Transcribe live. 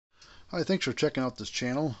Hi, thanks for checking out this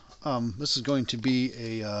channel. This is going to be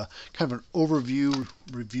a kind of an overview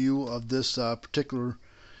review of this particular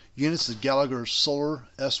unit. It's the Gallagher Solar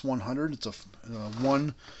S100. It's a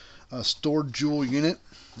one stored joule unit.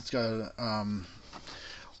 It's got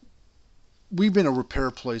we've been a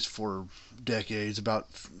repair place for decades, about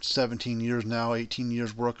 17 years now, 18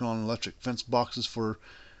 years working on electric fence boxes for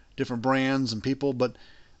different brands and people. But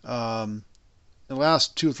in the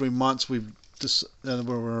last 2 or 3 months, we're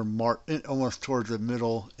almost towards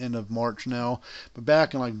the end of March now. But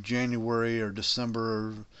back in like January or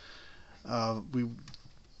December, we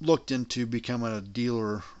looked into becoming a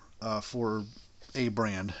dealer for a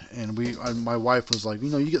brand, and my wife was like,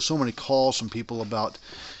 you get so many calls from people about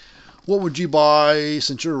what would you buy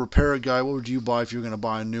since you're a repair guy. What would you buy if you're going to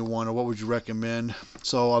buy a new one, or what would you recommend?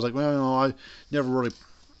 So I was like, well, I never really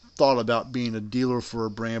thought about being a dealer for a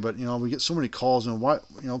brand, but we get so many calls, and why,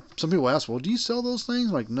 some people ask, well, do you sell those things?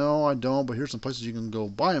 I'm like, no, I don't, but here's some places you can go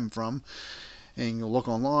buy them from, and you can look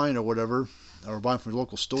online or whatever, or buy them from your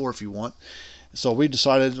local store if you want. So we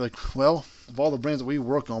decided, like, well, of all the brands that we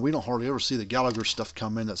work on, we don't hardly ever see the Gallagher stuff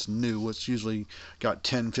come in that's new. It's usually got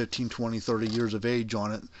 10, 15, 20, 30 years of age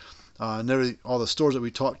on it. And all the stores that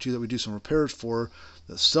we talk to that we do some repairs for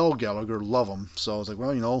that sell Gallagher love them. So I was like,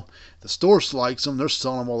 well, the store likes them. They're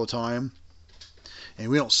selling them all the time. And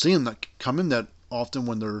we don't see them that come in that often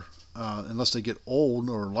when they're, unless they get old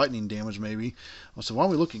or lightning damage maybe. I said, why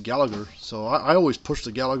don't we look at Gallagher? So I always push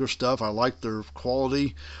the Gallagher stuff. I like their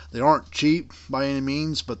quality. They aren't cheap by any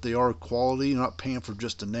means, but they are quality. You're not paying for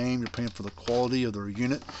just a name. You're paying for the quality of their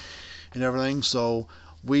unit and everything. So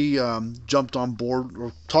we jumped on board,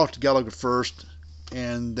 or talked to Gallagher first,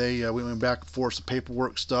 and we went back and forth some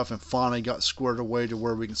paperwork stuff, and finally got squared away to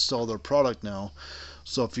where we can sell their product now.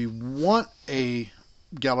 So if you want a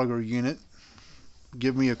Gallagher unit,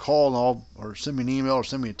 give me a call, or send me an email, or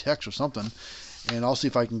send me a text or something, and I'll see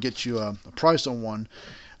if I can get you a price on one.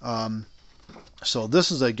 So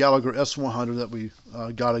this is a Gallagher S100 that we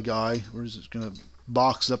got a guy. We're just going to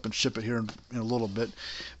box up and ship it here in a little bit.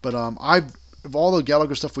 But of all the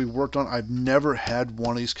Gallagher stuff we worked on, I've never had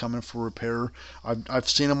one of these come in for repair. I've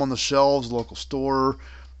seen them on the shelves, local store.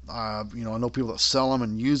 I know people that sell them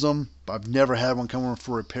and use them, but I've never had one come in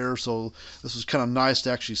for repair. So this was kind of nice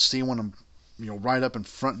to actually see one, right up in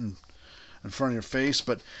front of your face.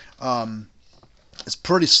 But it's a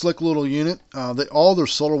pretty slick little unit. All their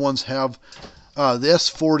solar ones have the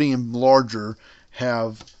S40 and larger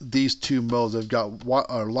have these two modes. They've got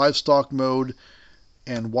livestock mode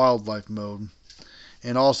and wildlife mode.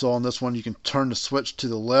 And also on this one, you can turn the switch to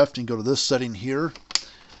the left and go to this setting here,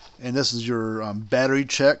 and this is your battery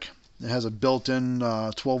check. It has a built-in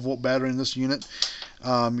 12-volt battery in this unit.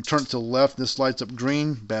 You turn it to the left, this lights up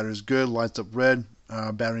green, battery's good. Lights up red,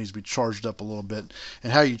 battery needs to be charged up a little bit.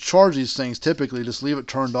 And how you charge these things, typically just leave it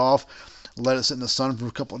turned off, let it sit in the sun for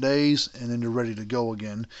a couple of days, and then you're ready to go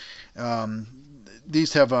again.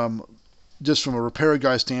 These have just from a repair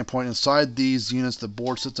guy standpoint, inside these units, the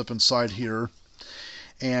board sits up inside here,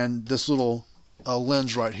 and this little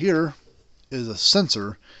lens right here is a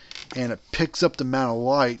sensor, and it picks up the amount of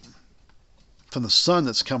light from the sun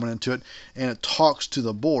that's coming into it, and it talks to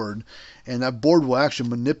the board, and that board will actually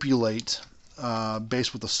manipulate,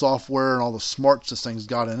 based with the software and all the smarts this thing's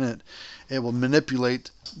got in it, it will manipulate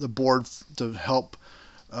the board to help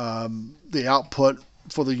the output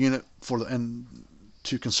for the unit and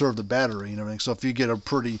to conserve the battery and everything. So if you get a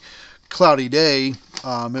pretty cloudy day,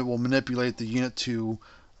 it will manipulate the unit to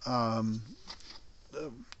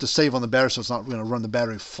save on the battery, so it's not going to run the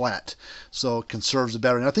battery flat. So it conserves the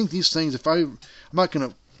battery. And I think these things, I'm not going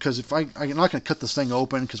to cut this thing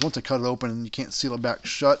open, because once I cut it open, you can't seal it back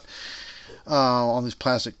shut on these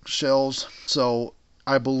plastic shells. So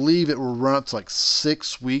I believe it will run up to like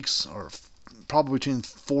 6 weeks, or probably between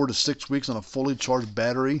 4 to 6 weeks on a fully charged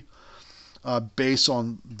battery. Based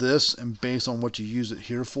on this and based on what you use it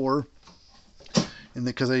here for, and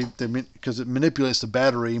because it manipulates the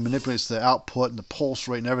battery, manipulates the output and the pulse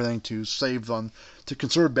rate and everything to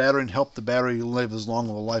conserve battery and help the battery live as long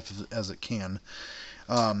of a life as it can.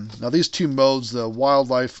 Now these two modes, the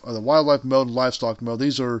wildlife mode and livestock mode,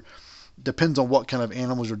 these depends on what kind of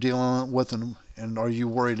animals you're dealing with, and are you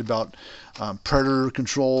worried about predator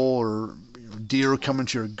control, or deer coming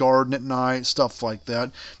to your garden at night, stuff like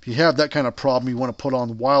that. If you have that kind of problem, you want to put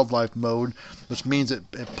on wildlife mode, which means it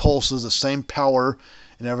pulses the same power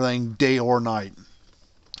and everything day or night.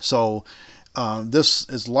 So this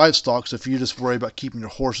is livestock, so if you just worry about keeping your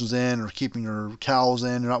horses in or keeping your cows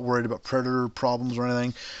in, you're not worried about predator problems or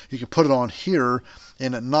anything, you can put it on here,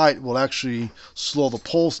 and at night will actually slow the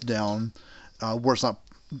pulse down, where it's not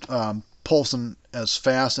pulsing as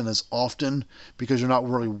fast and as often, because you're not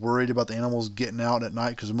really worried about the animals getting out at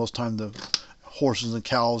night, because most of the time the horses and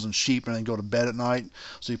cows and sheep and they go to bed at night.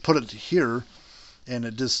 So you put it here, and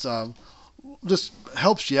it just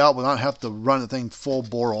helps you out without having to run the thing full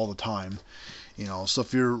bore all the time. So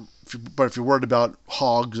if you're worried about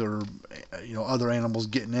hogs or other animals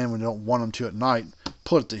getting in when you don't want them to at night,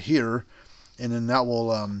 put it to here, and then that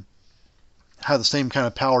will have the same kind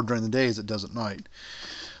of power during the day as it does at night.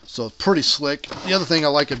 So it's pretty slick. The other thing I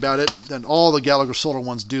like about it, and all the Gallagher solar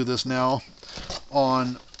ones do this now,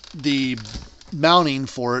 on the mounting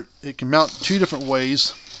for it, it can mount two different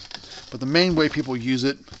ways, but the main way people use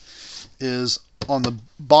it is on the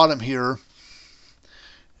bottom here.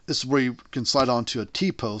 This is where you can slide onto a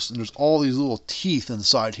T-post, and there's all these little teeth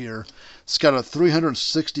inside here. It's got a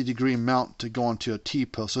 360-degree mount to go onto a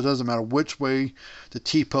T-post, so it doesn't matter which way the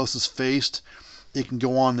T-post is faced, it can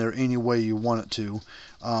go on there any way you want it to.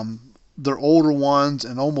 They're older ones,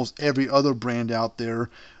 and almost every other brand out there,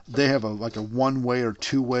 they have like a one-way or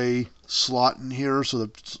two-way slot in here. So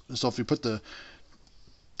if you put the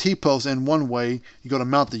T-post in one way, you go to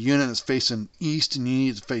mount the unit, it's facing east, and you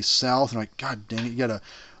need it to face south, and like, god dang it, you gotta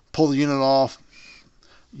pull the unit off,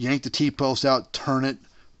 yank the T-post out, turn it,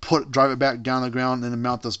 drive it back down the ground, and then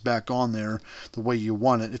mount this back on there the way you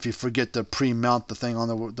want it. If you forget to pre-mount the thing on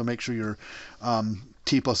there to make sure your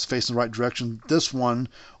T-post is facing the right direction. This one,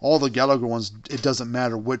 all the Gallagher ones, it doesn't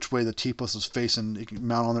matter which way the T-post is facing, you can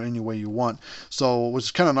mount on there any way you want. So, which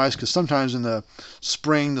is kind of nice, because sometimes in the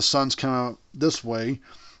spring the sun's coming out this way,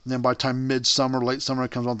 and then by the time midsummer, late summer,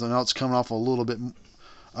 it comes on, now it's coming off a little bit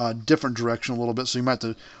different direction a little bit, so you might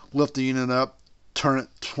have to lift the unit up, turn it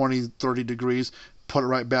 20-30 degrees, put it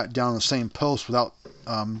right back down the same post without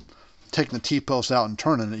taking the T-post out and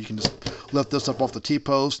turning it. You can just lift this up off the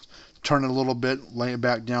T-post, turn it a little bit, lay it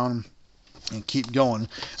back down, and keep going.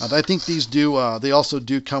 I think these they also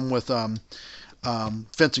do come with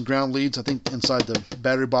fence and ground leads. I think inside the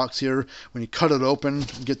battery box here, when you cut it open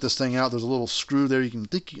and get this thing out, there's a little screw there. I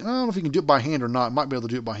don't know if you can do it by hand or not. Might be able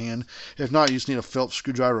to do it by hand. If not, you just need a Phillips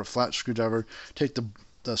screwdriver or a flat screwdriver. Take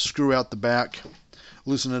the screw out the back,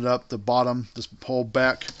 loosen it up, the bottom, this whole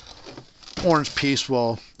back orange piece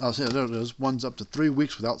will, there it is, one's up to 3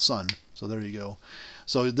 weeks without sun. So there you go.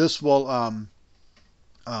 So this will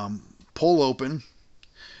pull open.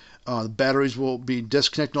 The batteries will be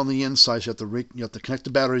disconnected on the inside. So you have to connect the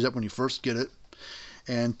batteries up when you first get it.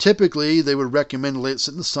 And typically they would recommend to let it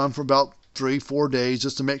sit in the sun for about 3-4 days,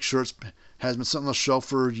 just to make sure it has been sitting on the shelf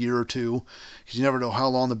for a year or two, because you never know how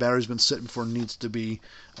long the battery's been sitting before it needs to be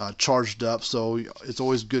charged up. So it's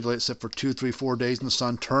always good to let it sit for 2, 3, 4 days in the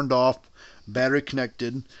sun, turned off, battery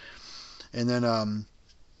connected, and then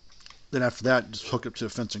after that, just hook up to the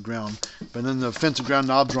fence and ground. But then the fence and ground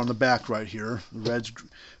knobs are on the back right here. The red's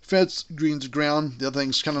fence, green's ground. The other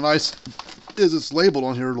thing's kind of nice is it's labeled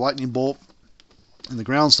on here, lightning bolt and the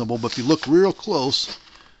ground symbol. But if you look real close,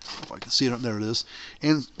 if I can see it, there it is.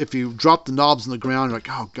 And if you drop the knobs in the ground, you're like,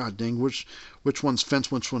 oh god dang, which one's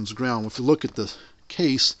fence, which one's ground? Well, if you look at the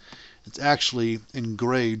case, it's actually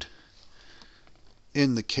engraved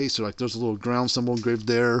in the case. Like there's a little ground symbol engraved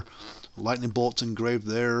there. Lightning bolts engraved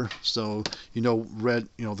there, so red,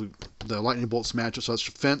 the lightning bolts match it, so that's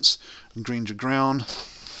your fence, and green's your ground.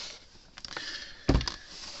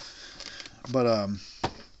 But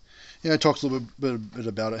yeah, it talks a little bit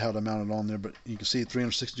about it, how to mount it on there. But you can see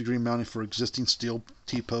 360-degree mounting for existing steel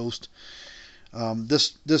T-post.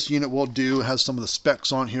 This unit has some of the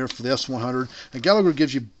specs on here for the S100. And Gallagher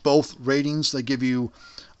gives you both ratings. They give you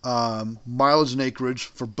mileage and acreage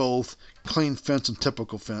for both clean fence and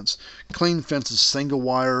typical fence. Clean fence is single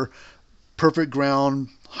wire, perfect ground,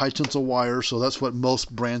 high tensile wire, so that's what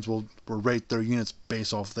most brands will rate their units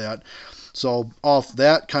based off that. So off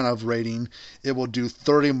that kind of rating, it will do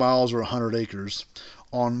 30 miles or 100 acres.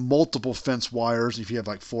 On multiple fence wires, if you have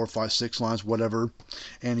like 4, 5, 6 lines, whatever,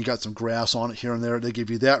 and you got some grass on it here and there, they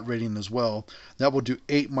give you that rating as well. That will do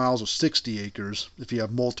 8 miles or 60 acres if you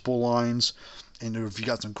have multiple lines. And if you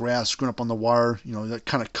got some grass screwing up on the wire, that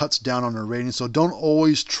kind of cuts down on their rating. So don't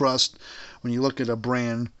always trust, when you look at a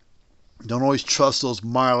brand, don't always trust those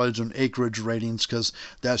mileage and acreage ratings, because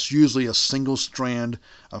that's usually a single strand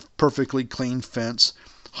of perfectly clean fence,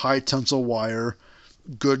 high tensile wire,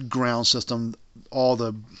 good ground system, all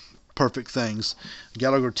the perfect things.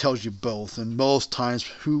 Gallagher tells you both, and most times,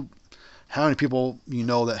 how many people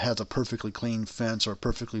that has a perfectly clean fence or a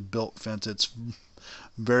perfectly built fence? It's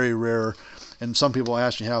very rare. And some people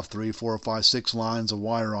actually have 3, 4, 5, 6 lines of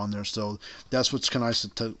wire on there. So that's what's kind of nice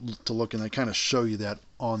to look, and they kind of show you that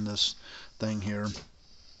on this thing here.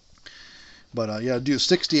 But yeah, do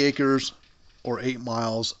 60 acres, or 8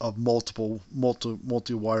 miles of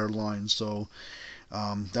multi-wire lines. So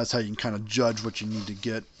that's how you can kind of judge what you need to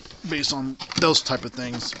get based on those type of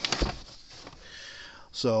things.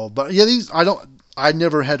 So, but yeah, I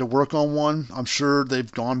never had to work on one. I'm sure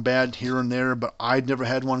they've gone bad here and there, but I'd never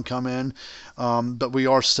had one come in. But we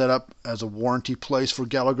are set up as a warranty place for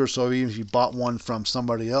Gallagher, so even if you bought one from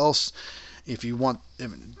somebody else, if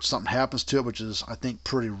something happens to it, which is I think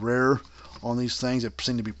pretty rare on these things, it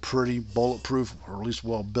seem to be pretty bulletproof or at least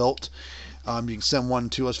well built. You can send one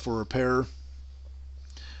to us for repair.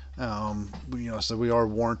 So we are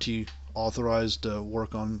warranty authorized to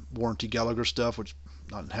work on warranty Gallagher stuff, which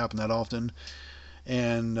doesn't happen that often.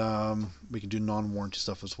 And we can do non-warranty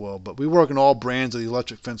stuff as well. But we work on all brands of the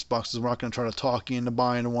electric fence boxes. We're not going to try to talk you into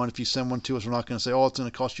buying one. If you send one to us, we're not going to say, oh, it's going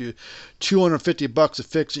to cost you $250 to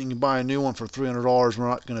fix it. You can buy a new one for $300. We're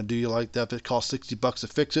not going to do you like that. If it costs $60 to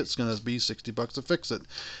fix it, it's going to be $60 to fix it.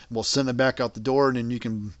 We'll send it back out the door, and then you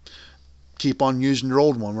can keep on using your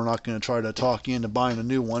old one. We're not going to try to talk you into buying a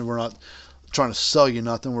new one. We're not trying to sell you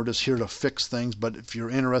nothing. We're just here to fix things. But if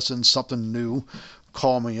you're interested in something new,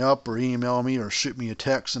 call me up or email me or shoot me a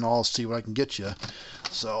text, and I'll see what I can get you.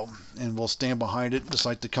 So, and we'll stand behind it just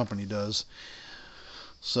like the company does.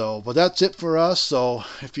 So, but that's it for us. So,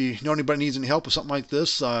 if you know anybody needs any help with something like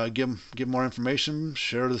this, give them more information.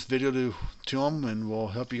 Share this video to them, and we'll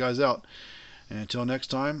help you guys out. And until next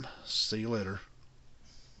time, see you later.